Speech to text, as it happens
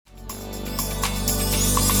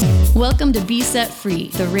Welcome to Be Set Free,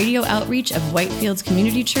 the radio outreach of Whitefields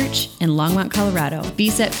Community Church in Longmont, Colorado. Be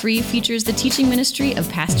Set Free features the teaching ministry of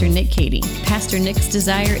Pastor Nick Cady. Pastor Nick's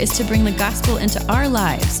desire is to bring the gospel into our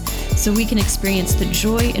lives so we can experience the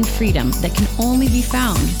joy and freedom that can only be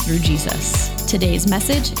found through Jesus. Today's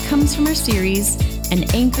message comes from our series, An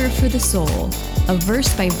Anchor for the Soul, a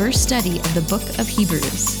verse-by-verse study of the book of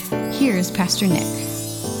Hebrews. Here's Pastor Nick.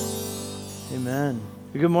 Amen.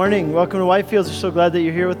 Good morning. Welcome to Whitefields. We're so glad that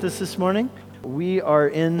you're here with us this morning. We are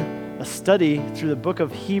in a study through the book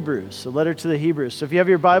of Hebrews, a letter to the Hebrews. So if you have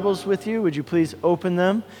your Bibles with you, would you please open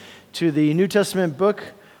them to the New Testament book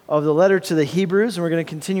of the letter to the Hebrews, and we're going to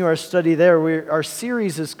continue our study there. Our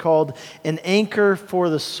series is called An Anchor for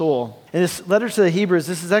the Soul. And this letter to the Hebrews,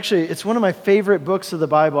 it's one of my favorite books of the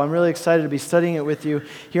Bible. I'm really excited to be studying it with you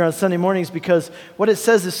here on Sunday mornings because what it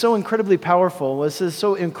says is so incredibly powerful. What it says is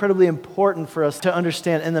so incredibly important for us to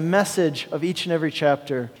understand. And the message of each and every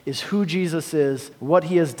chapter is who Jesus is, what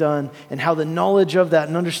he has done, and how the knowledge of that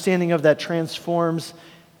and understanding of that transforms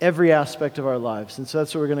every aspect of our lives. And so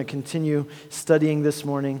that's what we're going to continue studying this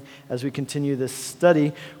morning as we continue this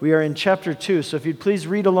study. We are in chapter 2, so if you'd please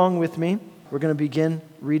read along with me. We're going to begin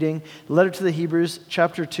reading the letter to the Hebrews,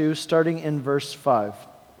 chapter 2, starting in verse 5.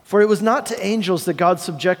 For it was not to angels that God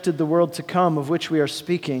subjected the world to come, of which we are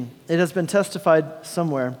speaking. It has been testified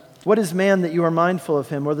somewhere. What is man that you are mindful of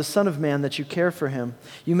him, or the son of man that you care for him?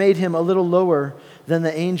 You made him a little lower than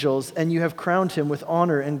the angels, and you have crowned him with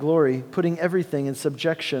honor and glory, putting everything in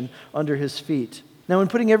subjection under his feet. Now, in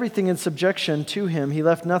putting everything in subjection to him, he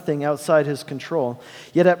left nothing outside his control.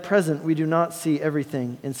 Yet at present, we do not see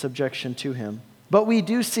everything in subjection to him. But we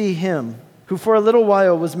do see him, who for a little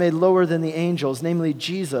while was made lower than the angels, namely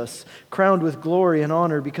Jesus, crowned with glory and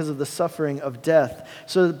honor because of the suffering of death,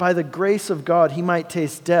 so that by the grace of God he might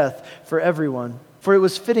taste death for everyone. For it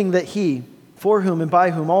was fitting that he, for whom and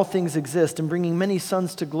by whom all things exist, and bringing many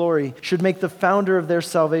sons to glory, should make the founder of their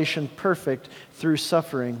salvation perfect through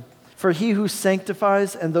suffering. For he who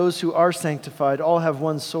sanctifies and those who are sanctified all have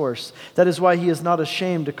one source. That is why he is not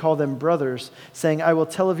ashamed to call them brothers, saying, I will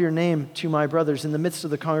tell of your name to my brothers. In the midst of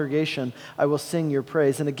the congregation, I will sing your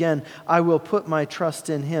praise. And again, I will put my trust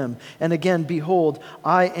in him. And again, behold,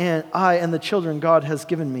 I and the children God has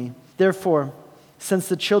given me. Therefore, since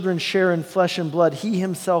the children share in flesh and blood, he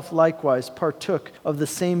himself likewise partook of the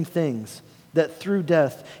same things, that through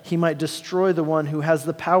death he might destroy the one who has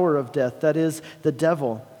the power of death, that is, the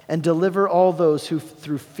devil, and deliver all those who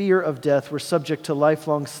through fear of death were subject to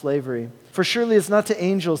lifelong slavery. For surely it's not to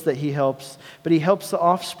angels that he helps, but he helps the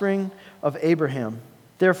offspring of Abraham.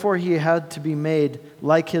 Therefore he had to be made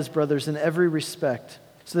like his brothers in every respect,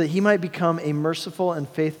 so that he might become a merciful and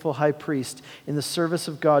faithful high priest in the service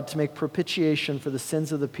of God to make propitiation for the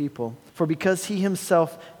sins of the people. For because he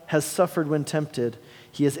himself has suffered when tempted,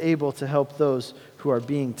 he is able to help those who are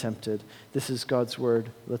being tempted. This is God's word.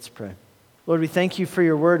 Let's pray. Lord, we thank you for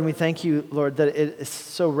your word, and we thank you, Lord, that it is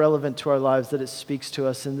so relevant to our lives, that it speaks to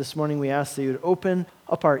us. And this morning we ask that you would open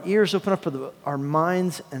up our ears, open up our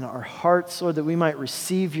minds and our hearts, Lord, that we might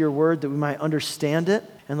receive your word, that we might understand it,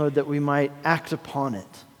 and Lord, that we might act upon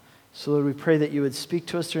it. So Lord, we pray that you would speak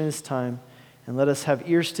to us during this time, and let us have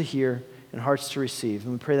ears to hear and hearts to receive.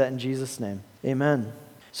 And we pray that in Jesus' name. Amen.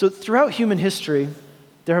 So throughout human history,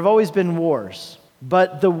 there have always been wars.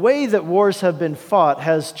 But the way that wars have been fought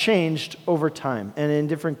has changed over time and in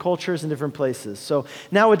different cultures and different places. So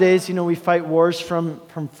nowadays, we fight wars from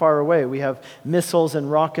far away. We have missiles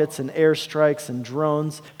and rockets and airstrikes and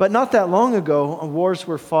drones. But not that long ago, wars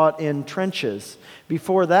were fought in trenches.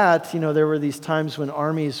 Before that, there were these times when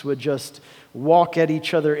armies would just walk at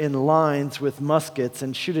each other in lines with muskets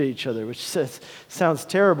and shoot at each other, which sounds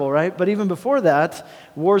terrible, right? But even before that,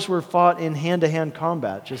 wars were fought in hand-to-hand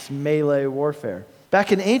combat, just melee warfare.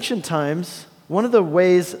 Back in ancient times, one of the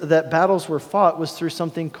ways that battles were fought was through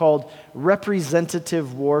something called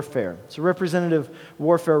representative warfare. So representative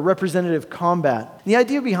warfare, representative combat. The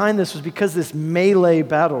idea behind this was because this melee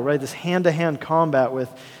battle, right, this hand-to-hand combat with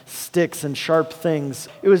sticks and sharp things,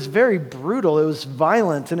 it was very brutal, it was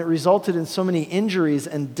violent, and it resulted in so many injuries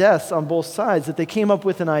and deaths on both sides that they came up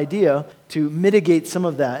with an idea to mitigate some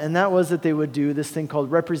of that, and that was that they would do this thing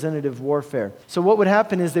called representative warfare. So what would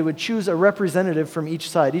happen is they would choose a representative from each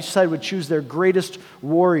side. Each side would choose their greatest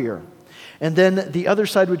warrior, and then the other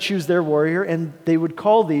side would choose their warrior, and they would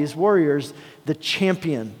call these warriors the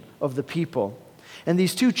champion of the people. And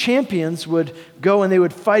these two champions would go and they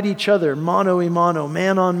would fight each other, mano a mano,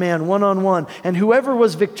 man on man, one on one. And whoever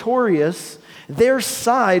was victorious, their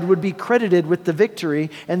side would be credited with the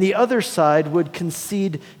victory, and the other side would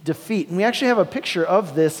concede defeat. And we actually have a picture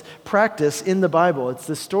of this practice in the Bible. It's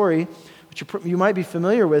the story which you might be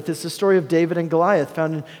familiar with. It's the story of David and Goliath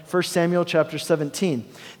found in 1 Samuel chapter 17.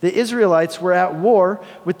 The Israelites were at war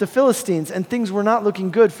with the Philistines, and things were not looking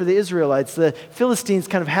good for the Israelites. The Philistines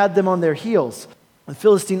kind of had them on their heels. The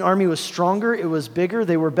Philistine army was stronger, it was bigger,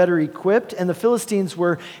 they were better equipped, and the Philistines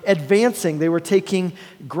were advancing, they were taking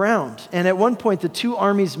ground. And at one point, the two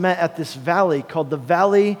armies met at this valley called the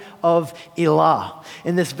Valley of Elah.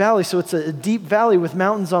 In this valley, so it's a deep valley with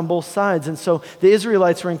mountains on both sides, and so the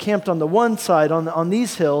Israelites were encamped on the one side, on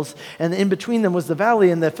these hills, and in between them was the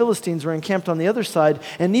valley, and the Philistines were encamped on the other side,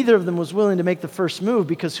 and neither of them was willing to make the first move,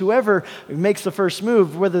 because whoever makes the first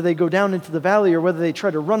move, whether they go down into the valley or whether they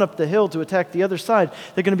try to run up the hill to attack the other side,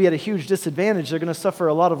 they're going to be at a huge disadvantage. They're going to suffer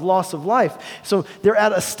a lot of loss of life. So they're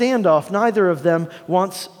at a standoff. Neither of them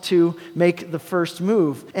wants to make the first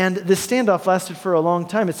move. And this standoff lasted for a long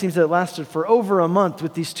time. It seems that it lasted for over a month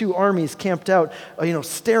with these two armies camped out,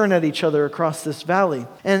 staring at each other across this valley.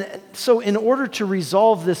 And so in order to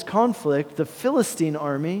resolve this conflict, the Philistine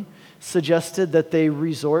army suggested that they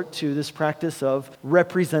resort to this practice of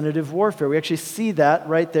representative warfare. We actually see that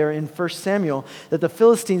right there in 1 Samuel, that the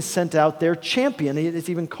Philistines sent out their champion. It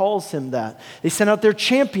even calls him that. They sent out their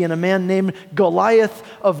champion, a man named Goliath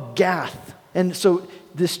of Gath. And so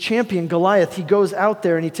this champion, Goliath, he goes out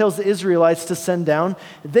there and he tells the Israelites to send down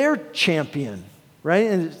their champion.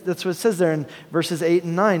 Right? And that's what it says there in verses 8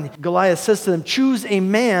 and 9. Goliath says to them, "Choose a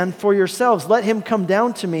man for yourselves. Let him come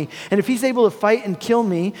down to me. And if he's able to fight and kill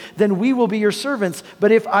me, then we will be your servants.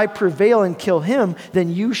 But if I prevail and kill him,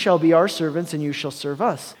 then you shall be our servants and you shall serve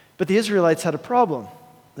us." But the Israelites had a problem.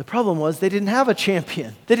 The problem was they didn't have a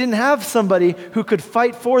champion. They didn't have somebody who could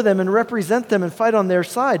fight for them and represent them and fight on their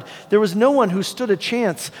side. There was no one who stood a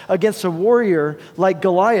chance against a warrior like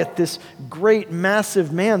Goliath, this great,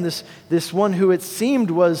 massive man, this one who it seemed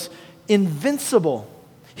was invincible.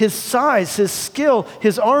 His size, his skill,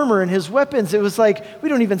 his armor, and his weapons, it was like, we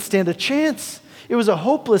don't even stand a chance. It was a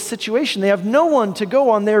hopeless situation. They have no one to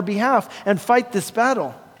go on their behalf and fight this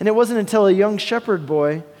battle. And it wasn't until a young shepherd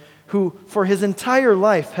boy who for his entire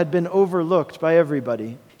life had been overlooked by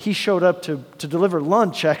everybody. He showed up to deliver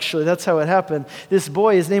lunch, actually. That's how it happened. This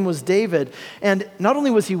boy, his name was David. And not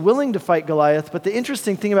only was he willing to fight Goliath, but the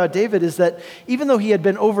interesting thing about David is that even though he had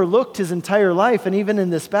been overlooked his entire life, and even in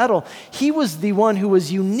this battle, he was the one who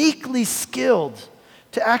was uniquely skilled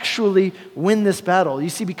to actually win this battle. You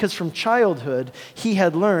see, because from childhood, he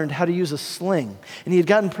had learned how to use a sling. And he had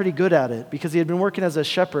gotten pretty good at it because he had been working as a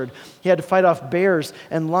shepherd. He had to fight off bears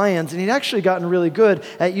and lions, and he'd actually gotten really good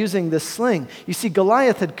at using this sling. You see,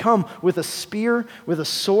 Goliath had come with a spear, with a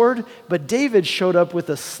sword, but David showed up with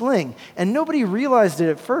a sling. And nobody realized it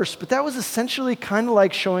at first, but that was essentially kind of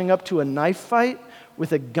like showing up to a knife fight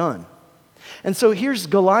with a gun. And so here's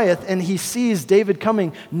Goliath, and he sees David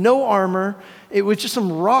coming, no armor, it was just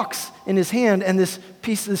some rocks in his hand and this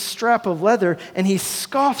strap of leather, and he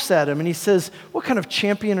scoffs at him, and he says, "What kind of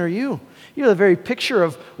champion are you? You're the very picture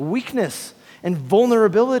of weakness and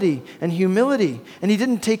vulnerability and humility." And he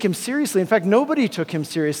didn't take him seriously. In fact, nobody took him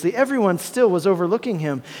seriously. Everyone still was overlooking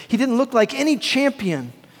him. He didn't look like any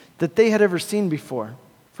champion that they had ever seen before.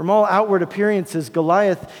 From all outward appearances,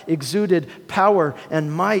 Goliath exuded power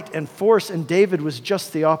and might and force, and David was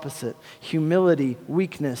just the opposite. Humility,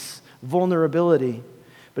 weakness, vulnerability.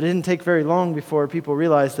 But it didn't take very long before people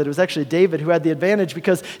realized that it was actually David who had the advantage,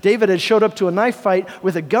 because David had showed up to a knife fight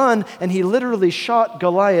with a gun, and he literally shot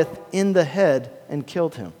Goliath in the head and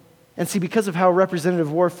killed him. And see, because of how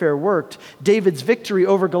representative warfare worked, David's victory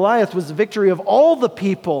over Goliath was the victory of all the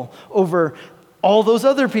people over all those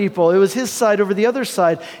other people. It was his side over the other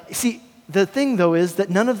side. See, the thing, though, is that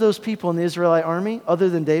none of those people in the Israelite army, other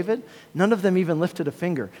than David, none of them even lifted a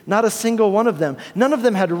finger. Not a single one of them. None of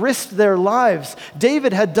them had risked their lives.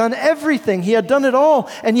 David had done everything. He had done it all,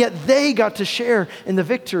 and yet they got to share in the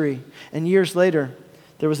victory. And years later,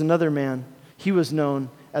 there was another man. He was known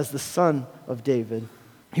as the son of David.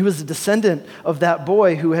 He was a descendant of that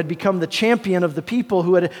boy who had become the champion of the people,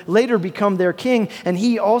 who had later become their king, and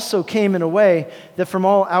he also came in a way that from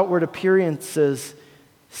all outward appearances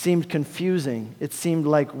seemed confusing. It seemed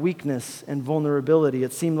like weakness and vulnerability.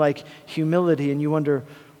 It seemed like humility, and you wonder,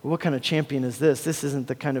 well, what kind of champion is this? This isn't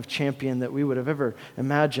the kind of champion that we would have ever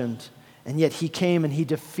imagined. And yet he came and he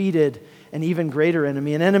defeated an even greater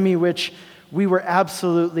enemy, an enemy which we were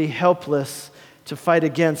absolutely helpless to fight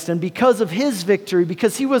against. And because of his victory,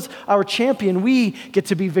 because he was our champion, we get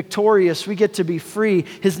to be victorious. We get to be free.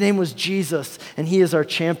 His name was Jesus, and he is our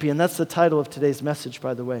champion. That's the title of today's message,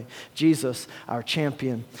 by the way. Jesus, our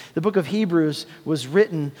champion. The book of Hebrews was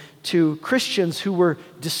written to Christians who were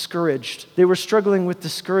discouraged. They were struggling with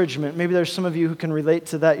discouragement. Maybe there's some of you who can relate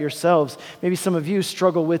to that yourselves. Maybe some of you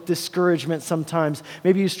struggle with discouragement sometimes.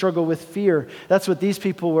 Maybe you struggle with fear. That's what these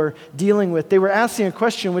people were dealing with. They were asking a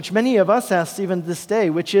question which many of us ask even this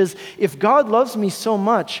day, which is, if God loves me so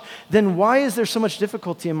much, then why is there so much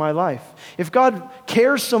difficulty in my life? If God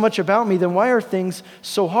cares so much about me, then why are things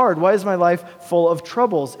so hard? Why is my life full of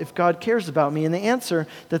troubles if God cares about me? And the answer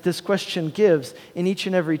that this question gives in each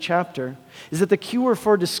and every chapter is that the cure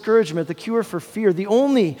for discouragement, the cure for fear, the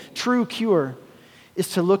only true cure is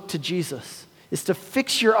to look to Jesus, is to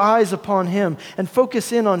fix your eyes upon him and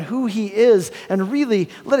focus in on who he is and really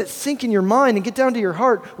let it sink in your mind and get down to your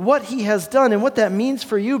heart what he has done and what that means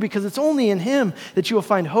for you, because it's only in him that you will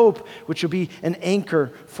find hope, which will be an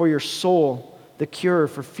anchor for your soul, the cure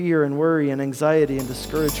for fear and worry and anxiety and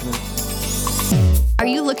discouragement. Are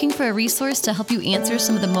you looking for a resource to help you answer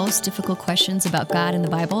some of the most difficult questions about God in the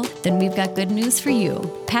Bible? Then we've got good news for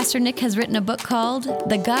you. Pastor Nick has written a book called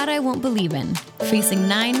The God I Won't Believe In, Facing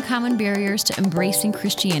 9 Common Barriers to Embracing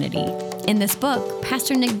Christianity. In this book,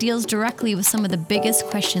 Pastor Nick deals directly with some of the biggest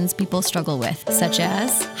questions people struggle with, such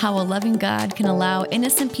as how a loving God can allow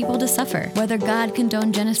innocent people to suffer, whether God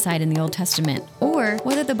condoned genocide in the Old Testament, or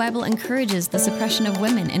whether the Bible encourages the suppression of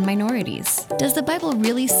women and minorities. Does the Bible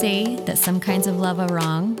really say that some kinds of love are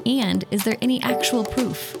wrong? And is there any actual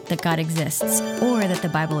proof that God exists or that the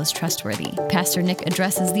Bible is trustworthy? Pastor Nick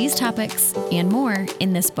addresses these topics and more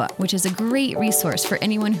in this book, which is a great resource for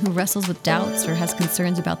anyone who wrestles with doubts or has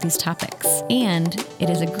concerns about these topics. And it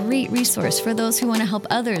is a great resource for those who want to help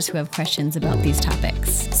others who have questions about these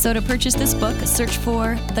topics. So to purchase this book, search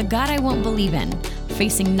for The God I Won't Believe In,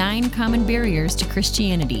 Facing 9 Common Barriers to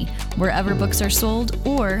Christianity, wherever books are sold,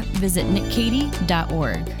 or visit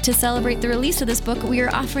nickcady.org. To celebrate the release of this book, we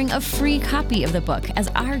are offering a free copy of the book as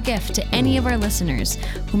our gift to any of our listeners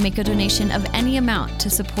who make a donation of any amount to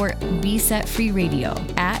support Be Set Free Radio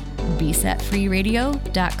at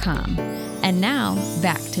besetfreeradio.com. And now,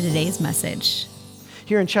 back to today's message.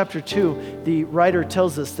 Here in chapter 2, the writer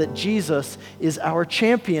tells us that Jesus is our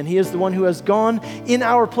champion. He is the one who has gone in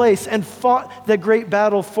our place and fought the great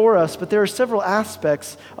battle for us. But there are several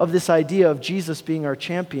aspects of this idea of Jesus being our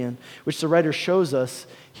champion, which the writer shows us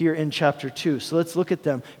here in chapter 2. So let's look at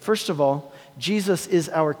them. First of all, Jesus is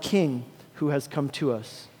our King who has come to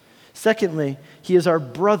us. Secondly, he is our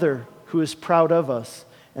brother who is proud of us.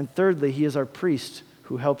 And thirdly, he is our priest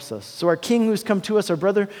who helps us. So our King who's come to us, our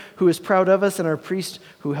brother who is proud of us, and our priest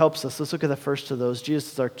who helps us. Let's look at the first of those.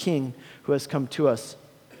 Jesus is our King who has come to us.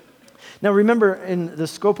 Now remember, in the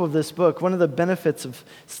scope of this book, one of the benefits of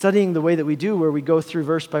studying the way that we do, where we go through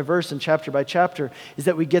verse by verse and chapter by chapter, is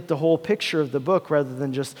that we get the whole picture of the book rather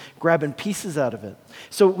than just grabbing pieces out of it.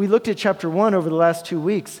 So we looked at chapter 1 over the last 2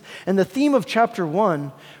 weeks, and the theme of chapter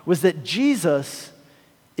 1 was that Jesus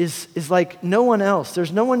is like no one else.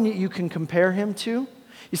 There's no one you can compare him to.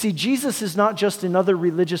 You see, Jesus is not just another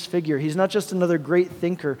religious figure. He's not just another great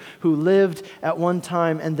thinker who lived at one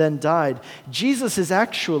time and then died. Jesus is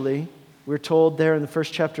actually, we're told there in the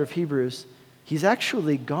first chapter of Hebrews, he's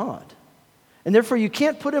actually God. And therefore, you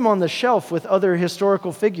can't put him on the shelf with other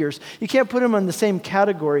historical figures. You can't put him in the same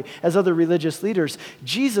category as other religious leaders.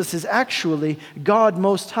 Jesus is actually God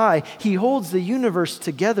Most High. He holds the universe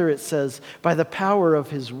together, it says, by the power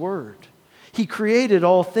of his word. He created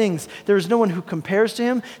all things. There is no one who compares to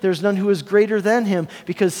him. There is none who is greater than him,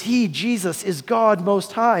 because he, Jesus, is God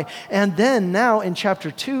Most High. And then now in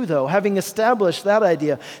chapter 2, though, having established that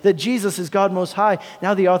idea that Jesus is God Most High,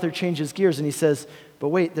 now the author changes gears and he says, but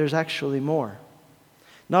wait, there's actually more.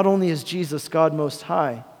 Not only is Jesus God Most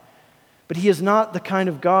High, but he is not the kind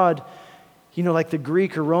of God, like the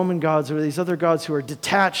Greek or Roman gods or these other gods who are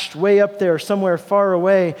detached way up there, somewhere far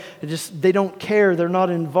away. They don't care. They're not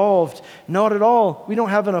involved. Not at all. We don't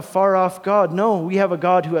have a far-off God. No, we have a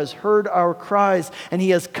God who has heard our cries and he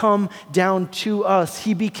has come down to us.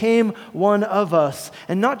 He became one of us,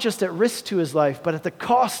 and not just at risk to his life, but at the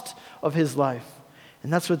cost of his life.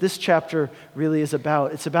 And that's what this chapter really is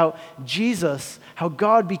about. It's about Jesus, how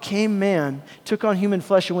God became man, took on human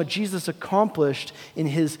flesh, and what Jesus accomplished in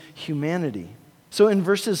his humanity. So in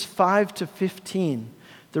verses 5 to 15,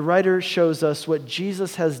 the writer shows us what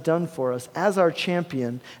Jesus has done for us as our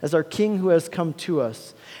champion, as our King who has come to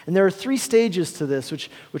us. And there are 3 stages to this, which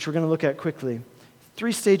we're going to look at quickly.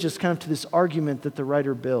 3 stages kind of to this argument that the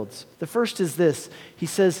writer builds. The first is this. He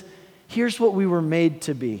says, here's what we were made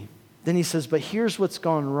to be. Then he says, but here's what's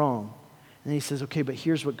gone wrong. And he says, okay, but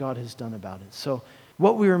here's what God has done about it. So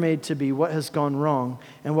what we were made to be, what has gone wrong,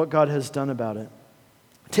 and what God has done about it.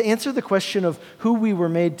 To answer the question of who we were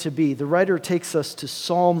made to be, the writer takes us to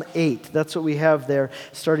Psalm 8. That's what we have there,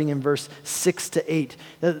 starting in verse 6 to 8.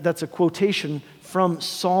 That's a quotation from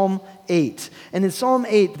Psalm 8. And in Psalm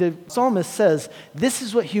 8, the psalmist says, this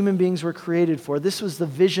is what human beings were created for. This was the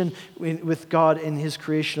vision with God in his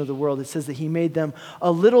creation of the world. It says that he made them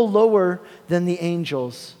a little lower than the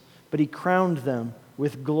angels, but he crowned them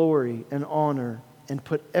with glory and honor and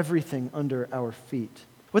put everything under our feet.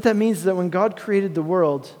 What that means is that when God created the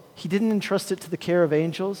world, he didn't entrust it to the care of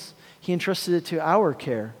angels. He entrusted it to our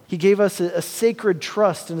care. He gave us a sacred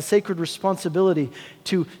trust and a sacred responsibility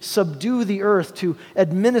to subdue the earth, to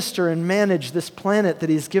administer and manage this planet that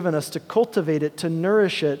he's given us, to cultivate it, to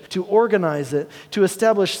nourish it, to organize it, to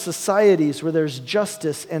establish societies where there's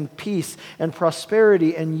justice and peace and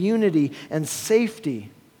prosperity and unity and safety.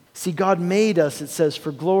 See, God made us, it says,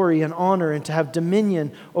 for glory and honor and to have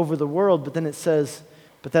dominion over the world, but then it says,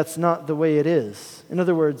 but that's not the way it is. In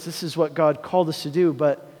other words, this is what God called us to do,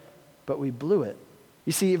 but we blew it.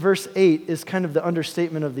 You see, verse 8 is kind of the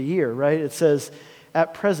understatement of the year, right? It says,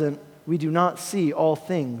 at present, we do not see all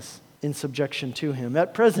things in subjection to him.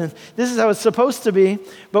 At present, this is how it's supposed to be,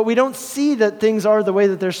 but we don't see that things are the way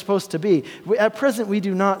that they're supposed to be. At present, we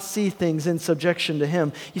do not see things in subjection to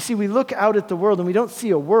him. You see, we look out at the world and we don't see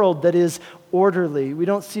a world that is orderly. We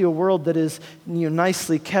don't see a world that is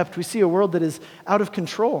nicely kept. We see a world that is out of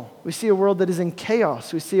control. We see a world that is in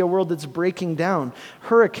chaos. We see a world that's breaking down.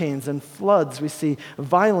 Hurricanes and floods. We see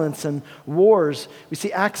violence and wars. We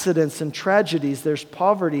see accidents and tragedies. There's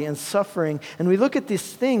poverty and suffering. And we look at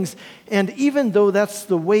these things, and even though that's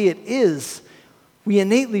the way it is, we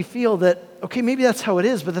innately feel that, okay, maybe that's how it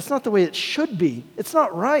is, but that's not the way it should be. It's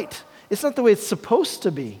not right. It's not the way it's supposed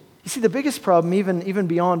to be. You see, the biggest problem, even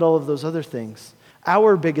beyond all of those other things,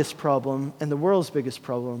 our biggest problem and the world's biggest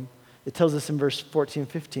problem, it tells us in verse 14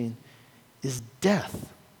 and 15, is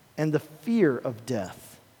death and the fear of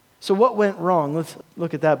death. So what went wrong? Let's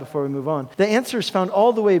look at that before we move on. The answer is found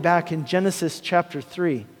all the way back in Genesis chapter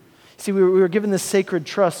 3. See, we were given this sacred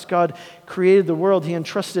trust. God created the world. He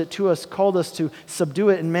entrusted it to us, called us to subdue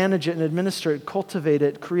it and manage it and administer it, cultivate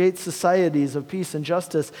it, create societies of peace and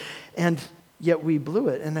justice, and yet we blew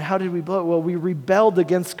it. And how did we blow it? Well, we rebelled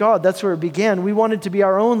against God. That's where it began. We wanted to be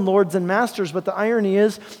our own lords and masters, but the irony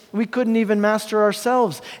is we couldn't even master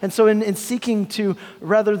ourselves. And so in seeking to,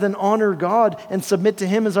 rather than honor God and submit to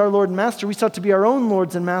him as our Lord and Master, we sought to be our own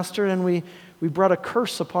lords and master, and we brought a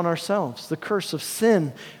curse upon ourselves, the curse of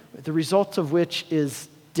sin, the result of which is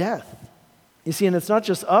death. You see, and it's not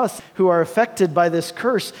just us who are affected by this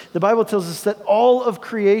curse. The Bible tells us that all of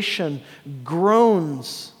creation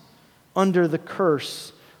groans under the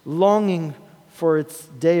curse, longing for its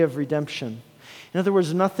day of redemption. In other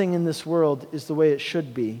words, nothing in this world is the way it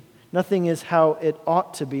should be. Nothing is how it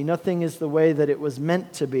ought to be. Nothing is the way that it was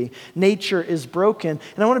meant to be. Nature is broken.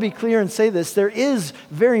 And I want to be clear and say this. There is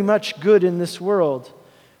very much good in this world,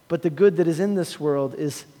 but the good that is in this world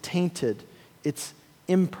is tainted. It's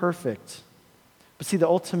imperfect. But see, the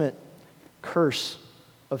ultimate curse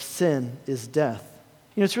of sin is death.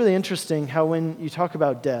 You know, it's really interesting how when you talk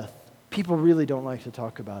about death, people really don't like to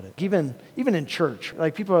talk about it. Even in church,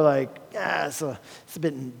 like people are like, it's a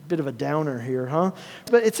bit of a downer here, huh?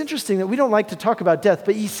 But it's interesting that we don't like to talk about death.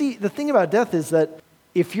 But you see, the thing about death is that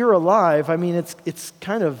if you're alive, I mean, it's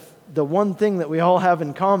kind of the one thing that we all have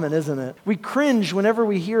in common, isn't it? We cringe whenever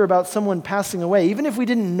we hear about someone passing away, even if we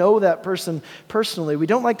didn't know that person personally. We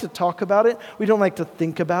don't like to talk about it. We don't like to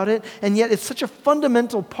think about it. And yet it's such a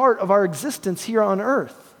fundamental part of our existence here on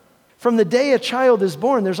earth. From the day a child is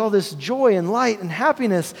born, there's all this joy and light and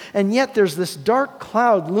happiness, and yet there's this dark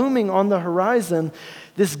cloud looming on the horizon,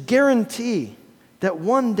 this guarantee that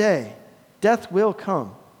one day death will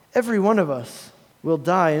come. Every one of us will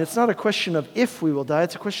die, and it's not a question of if we will die,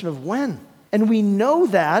 it's a question of when. And we know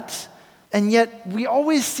that, and yet we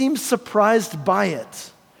always seem surprised by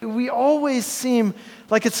it. We always seem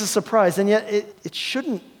like it's a surprise, and yet it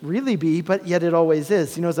shouldn't really be, but yet it always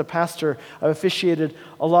is. You know, as a pastor, I've officiated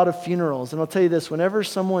a lot of funerals, and I'll tell you this, whenever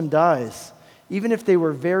someone dies, even if they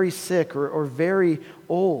were very sick or very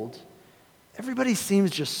old, everybody seems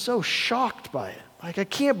just so shocked by it. Like, I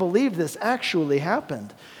can't believe this actually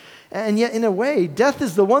happened. And yet, in a way, death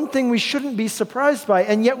is the one thing we shouldn't be surprised by,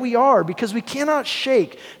 and yet we are, because we cannot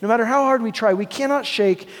shake, no matter how hard we try, we cannot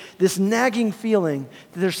shake this nagging feeling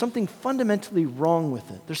that there's something fundamentally wrong with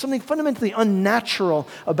it. There's something fundamentally unnatural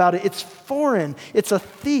about it. It's foreign. It's a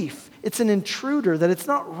thief. It's an intruder, that it's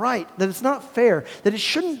not right, that it's not fair, that it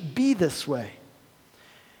shouldn't be this way.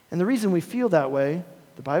 And the reason we feel that way,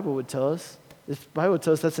 the Bible would tell us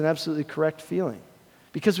that's an absolutely correct feeling.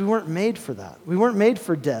 because we weren't made for that. We weren't made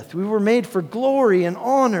for death. We were made for glory and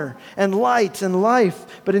honor and light and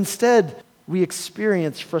life, but instead we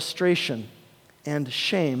experience frustration and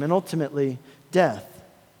shame and ultimately death.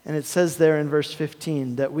 And it says there in verse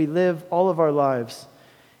 15 that we live all of our lives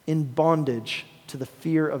in bondage to the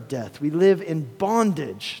fear of death. We live in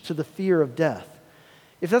bondage to the fear of death.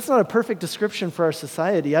 If that's not a perfect description for our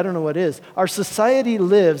society, I don't know what is. Our society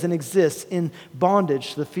lives and exists in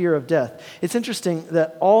bondage to the fear of death. It's interesting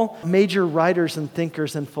that all major writers and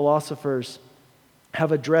thinkers and philosophers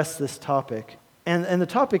have addressed this topic. And the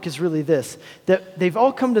topic is really this, that they've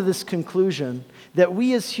all come to this conclusion that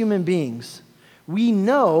we as human beings, we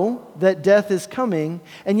know that death is coming,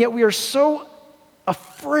 and yet we are so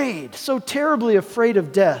afraid, so terribly afraid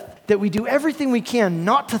of death, that we do everything we can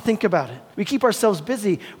not to think about it. We keep ourselves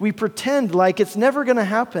busy. We pretend like it's never going to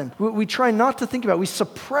happen. We try not to think about it. We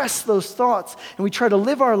suppress those thoughts, and we try to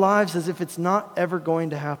live our lives as if it's not ever going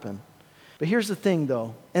to happen. But here's the thing,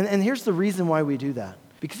 though, and here's the reason why we do that.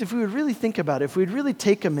 Because if we would really think about it, if we'd really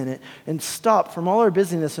take a minute and stop from all our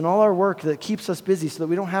busyness and all our work that keeps us busy so that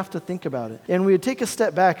we don't have to think about it, and we would take a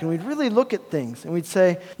step back and we'd really look at things and we'd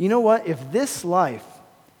say, you know what, if this life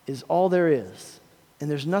is all there is,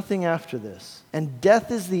 and there's nothing after this, and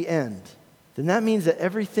death is the end, then that means that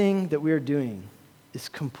everything that we are doing is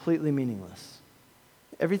completely meaningless.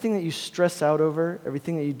 Everything that you stress out over,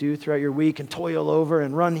 everything that you do throughout your week and toil over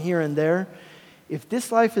and run here and there, if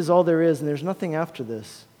this life is all there is and there's nothing after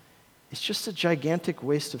this, it's just a gigantic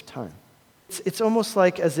waste of time. It's almost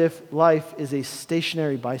like as if life is a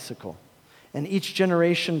stationary bicycle. And each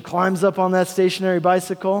generation climbs up on that stationary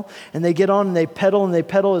bicycle, and they get on and they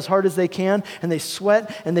pedal as hard as they can, and they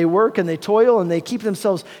sweat and they work and they toil and they keep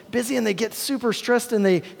themselves busy and they get super stressed and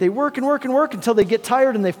they work and work and work until they get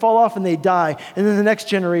tired and they fall off and they die. And then the next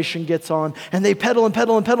generation gets on and they pedal and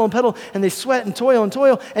pedal and pedal and pedal and they sweat and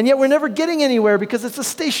toil, and yet we're never getting anywhere because it's a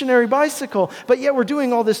stationary bicycle. But yet we're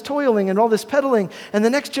doing all this toiling and all this pedaling, and the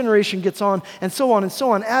next generation gets on and so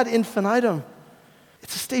on, ad infinitum.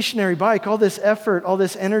 It's a stationary bike. All this effort, all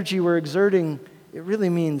this energy we're exerting, it really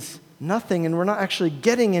means nothing, and we're not actually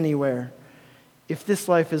getting anywhere if this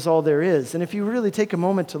life is all there is. And if you really take a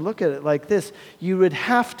moment to look at it like this, you would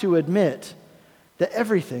have to admit that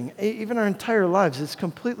everything, even our entire lives, is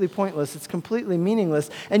completely pointless. It's completely meaningless,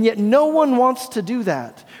 and yet no one wants to do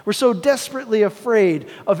that. We're so desperately afraid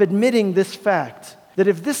of admitting this fact, that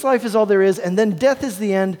if this life is all there is and then death is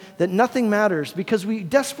the end, that nothing matters, because we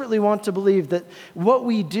desperately want to believe that what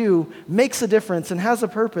we do makes a difference and has a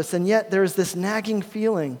purpose, and yet there's this nagging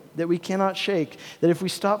feeling that we cannot shake, that if we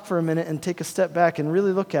stop for a minute and take a step back and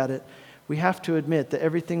really look at it, we have to admit that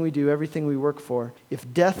everything we do, everything we work for,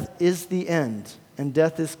 if death is the end and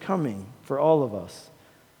death is coming for all of us,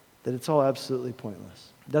 that it's all absolutely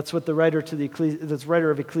pointless. That's what the writer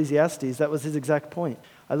of Ecclesiastes, that was his exact point.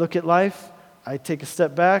 I look at life, I take a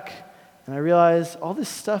step back, and I realize all this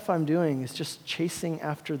stuff I'm doing is just chasing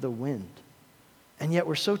after the wind. And yet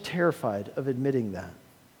we're so terrified of admitting that.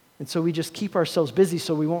 And so we just keep ourselves busy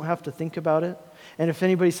so we won't have to think about it. And if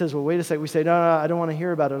anybody says, well, wait a second, we say, no, I don't want to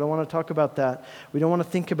hear about it. I don't want to talk about that. We don't want to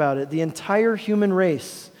think about it. The entire human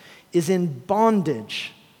race is in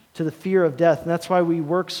bondage to the fear of death. And that's why we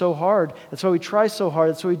work so hard. That's why we try so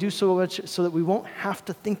hard. That's why we do so much so that we won't have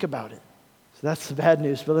to think about it. That's the bad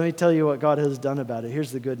news, but let me tell you what God has done about it.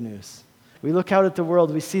 Here's the good news. We look out at the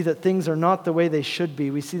world, we see that things are not the way they should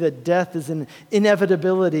be. We see that death is an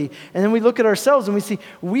inevitability. And then we look at ourselves and we see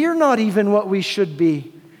we're not even what we should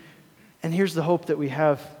be. And here's the hope that we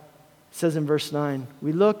have. It says in verse 9,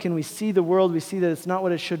 we look and we see the world, we see that it's not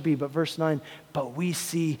what it should be. But verse 9, but we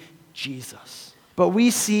see Jesus. But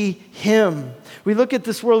we see Him. We look at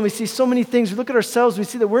this world and we see so many things. We look at ourselves, we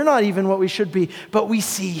see that we're not even what we should be. But we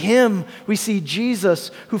see Him. We see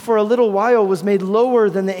Jesus, who for a little while was made lower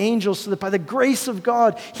than the angels, so that by the grace of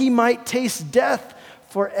God, He might taste death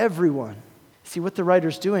for everyone. See what the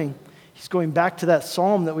writer's doing? He's going back to that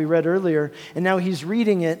psalm that we read earlier, and now he's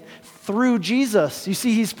reading it through Jesus. You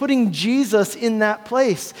see, he's putting Jesus in that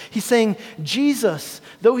place. He's saying, Jesus,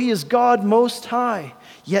 though He is God most high,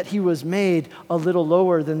 yet He was made a little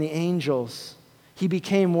lower than the angels. He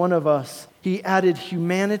became one of us. He added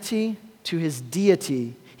humanity to His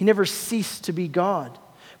deity. He never ceased to be God.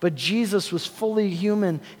 But Jesus was fully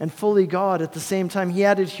human and fully God at the same time. He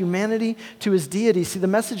added humanity to His deity. See, the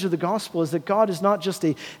message of the gospel is that God is not just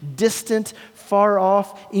a distant, far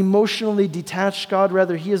off, emotionally detached God.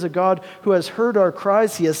 Rather, He is a God who has heard our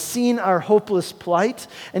cries. He has seen our hopeless plight,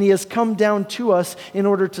 and He has come down to us in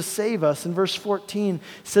order to save us. And verse 14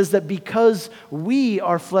 says that because we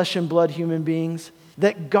are flesh and blood human beings,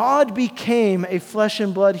 that God became a flesh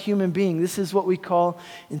and blood human being. This is what we call,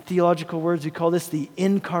 in theological words, we call this the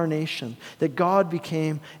incarnation, that God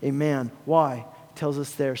became a man. Why? It tells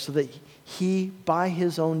us there, so that he, by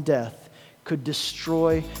his own death, could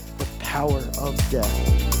destroy the power of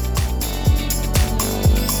death.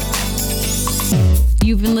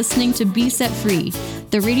 You've been listening to Be Set Free,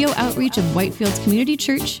 the radio outreach of Whitefields Community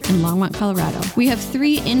Church in Longmont, Colorado. We have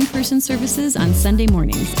 3 in-person services on Sunday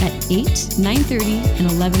mornings at 8, 9:30, and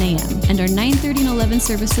 11 a.m. And our 9:30 and 11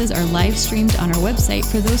 services are live streamed on our website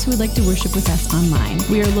for those who would like to worship with us online.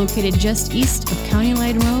 We are located just east of County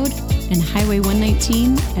Line Road and Highway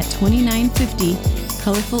 119 at 2950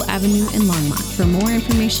 Colorful Avenue in Longmont. For more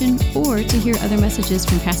information or to hear other messages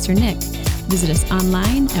from Pastor Nick, visit us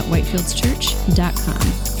online at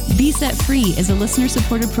whitefieldschurch.com. Be Set Free is a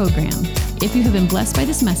listener-supported program. If you have been blessed by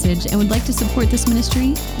this message and would like to support this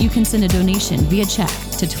ministry, you can send a donation via check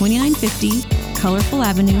to 2950 Colorful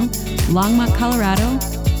Avenue, Longmont, Colorado,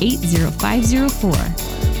 80504,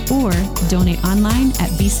 or donate online at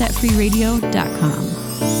besetfreeradio.com.